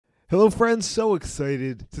Hello friends, so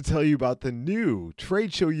excited to tell you about the new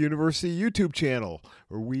Trade Show University YouTube channel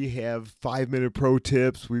where we have 5-minute pro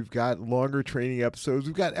tips, we've got longer training episodes,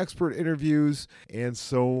 we've got expert interviews, and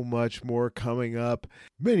so much more coming up.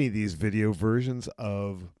 Many of these video versions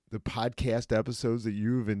of the podcast episodes that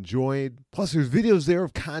you've enjoyed. Plus, there's videos there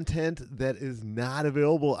of content that is not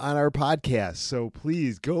available on our podcast. So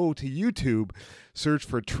please go to YouTube, search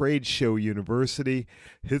for Trade Show University,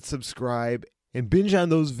 hit subscribe, and binge on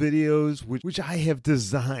those videos, which I have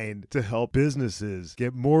designed to help businesses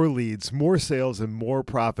get more leads, more sales, and more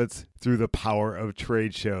profits through the power of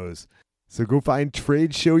trade shows. So go find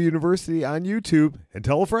Trade Show University on YouTube and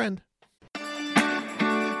tell a friend.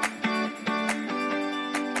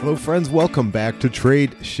 Hello, friends. Welcome back to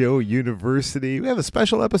Trade Show University. We have a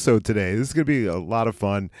special episode today. This is going to be a lot of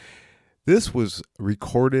fun. This was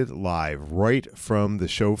recorded live right from the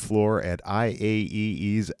show floor at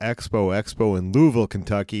IAEE's Expo in Louisville,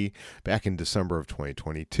 Kentucky, back in December of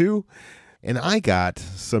 2022. And I got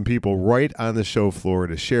some people right on the show floor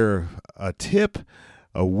to share a tip,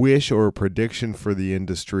 a wish, or a prediction for the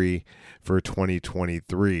industry for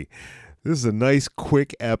 2023. This is a nice,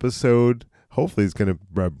 quick episode. Hopefully it's going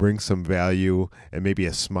to bring some value and maybe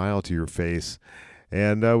a smile to your face.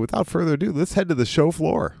 And without further ado, let's head to the show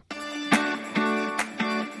floor.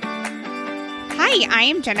 Hi, I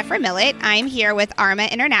am Jennifer Millett. I'm here with ARMA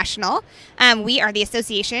International. We are the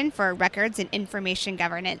Association for Records and Information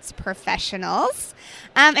Governance Professionals.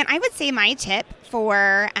 And I would say my tip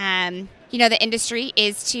for the industry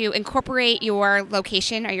is to incorporate your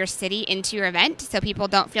location or your city into your event so people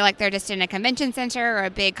don't feel like they're just in a convention center or a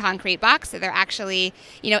big concrete box. So they're actually,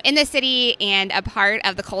 in the city and a part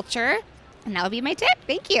of the culture. And that would be my tip.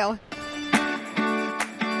 Thank you.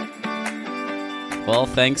 Well,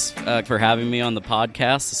 thanks for having me on the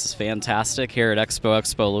podcast. This is fantastic here at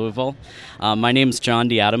Expo Louisville. My name's John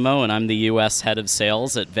Diadamo, and I'm the U.S. Head of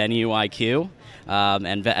Sales at Venue IQ.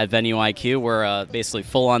 And at Venue IQ, we're a basically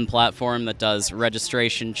full-on platform that does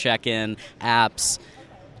registration, check-in, apps,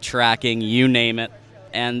 tracking, you name it.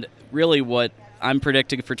 And really what I'm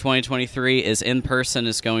predicting for 2023 is in-person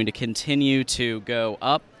is going to continue to go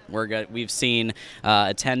up. We've seen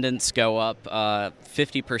attendance go up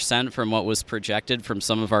 50% from what was projected from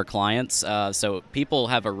some of our clients. So people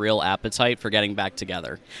have a real appetite for getting back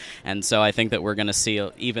together. And so I think that we're going to see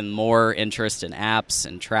even more interest in apps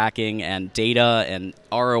and tracking and data and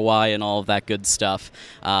ROI and all of that good stuff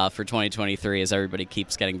for 2023 as everybody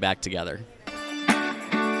keeps getting back together.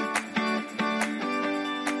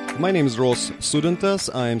 My name is Ross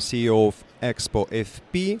Sudantas. I am CEO of Expo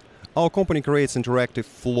FP. Our company creates interactive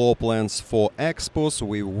floor plans for expos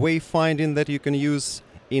with wayfinding that you can use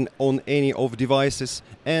on any of devices.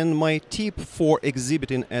 And my tip for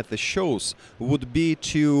exhibiting at the shows would be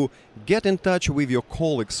to get in touch with your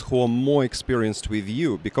colleagues who are more experienced with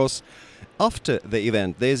you, because after the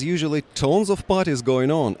event there's usually tons of parties going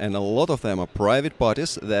on, and a lot of them are private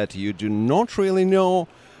parties that you do not really know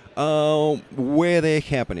where they're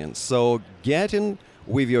happening. So getting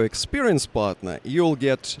with your experienced partner, you'll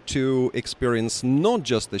get to experience not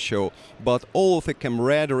just the show, but all of the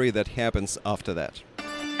camaraderie that happens after that.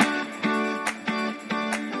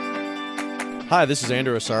 Hi, this is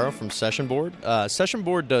Andrew Asaro from Session Board. Session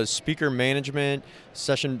Board does speaker management,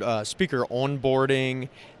 speaker onboarding,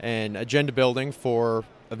 and agenda building for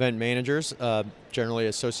event managers, generally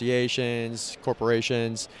associations,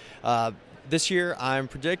 corporations. This year, I'm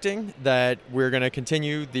predicting that we're going to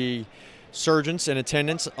continue the surgence in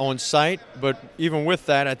attendance on site, but even with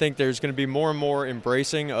that, I think there's going to be more and more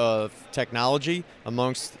embracing of technology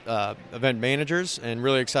amongst event managers, and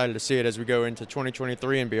really excited to see it as we go into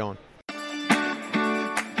 2023 and beyond.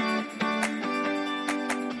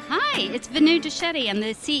 Hi, it's Vanu Deschetti. I'm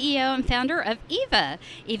the CEO and founder of EVA.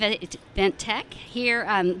 EVA Event Tech here,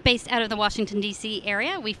 based out of the Washington, D.C.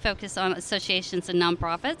 area. We focus on associations and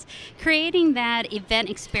nonprofits, creating that event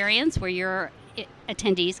experience where your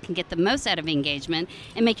attendees can get the most out of engagement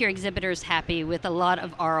and make your exhibitors happy with a lot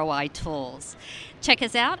of ROI tools. Check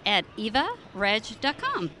us out at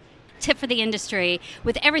evareg.com. Tip for the industry,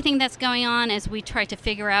 with everything that's going on as we try to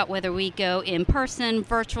figure out whether we go in person,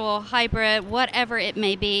 virtual, hybrid, whatever it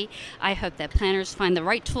may be, I hope that planners find the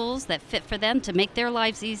right tools that fit for them to make their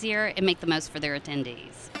lives easier and make the most for their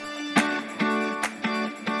attendees.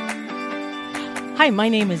 Hi, my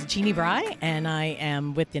name is Jeannie Bry, and I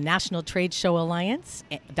am with the National Trade Show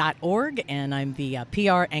Alliance.org, and I'm the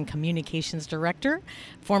PR and Communications Director,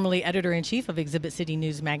 formerly Editor-in-Chief of Exhibit City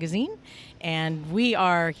News Magazine. And we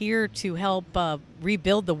are here to help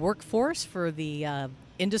rebuild the workforce for the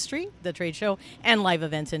industry, the trade show and live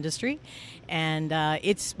events industry. And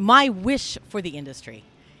it's my wish for the industry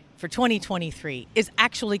for 2023 is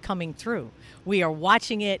actually coming through. We are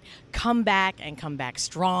watching it come back and come back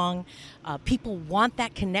strong. People want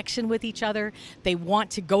that connection with each other. They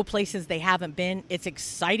want to go places they haven't been. It's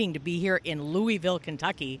exciting to be here in Louisville,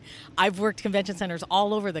 Kentucky. I've worked convention centers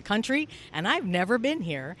all over the country, and I've never been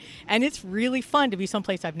here. And it's really fun to be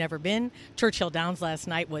someplace I've never been. Churchill Downs last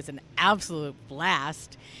night was an absolute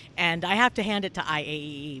blast. And I have to hand it to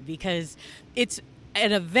IAEE because it's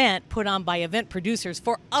an event put on by event producers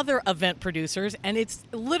for other event producers, and it's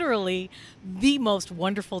literally the most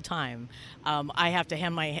wonderful time. I have to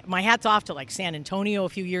hand my hats off to like San Antonio a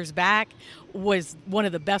few years back. Was one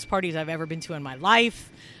of the best parties I've ever been to in my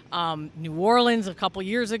life. New Orleans a couple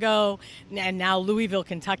years ago, and now Louisville,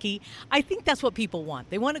 Kentucky. I think that's what people want.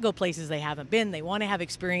 They want to go places they haven't been. They want to have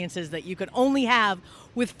experiences that you could only have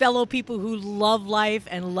with fellow people who love life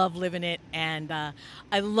and love living it. And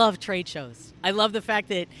I love trade shows. I love the fact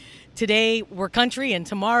that today we're country and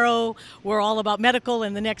tomorrow we're all about medical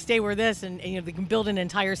and the next day we're this. And you know, they can build an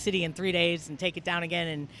entire city in 3 days and take it down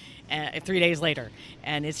again and 3 days later.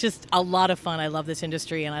 And it's just a lot of fun. I love this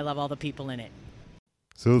industry and I love all the people in it.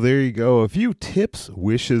 So there you go. A few tips,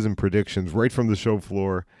 wishes, and predictions right from the show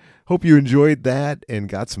floor. Hope you enjoyed that and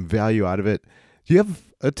got some value out of it. Do you have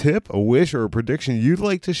a tip, a wish, or a prediction you'd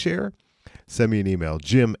like to share? Send me an email,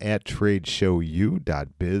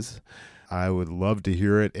 jim@tradeshowu.biz. I would love to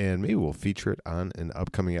hear it, and maybe we'll feature it on an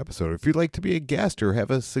upcoming episode. If you'd like to be a guest or have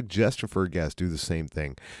a suggestion for a guest, do the same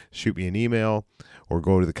thing. Shoot me an email or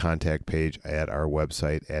go to the contact page at our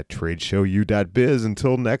website at tradeshowu.biz.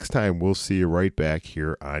 Until next time, we'll see you right back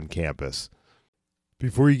here on campus.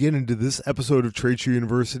 Before you get into this episode of Trade Show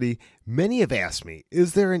University, many have asked me,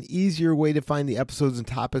 is there an easier way to find the episodes and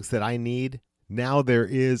topics that I need? Now there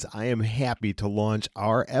is. I am happy to launch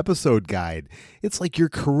our episode guide. It's like your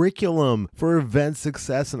curriculum for event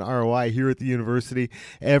success and ROI here at the university.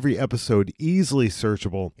 Every episode easily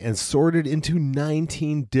searchable and sorted into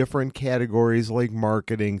 19 different categories like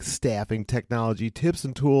marketing, staffing, technology, tips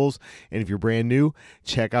and tools. And if you're brand new,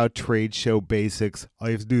 check out Trade Show Basics. All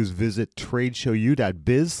you have to do is visit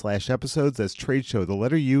tradeshowu.biz/episodes. That's tradeshow, the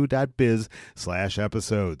letter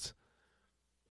U.biz/episodes.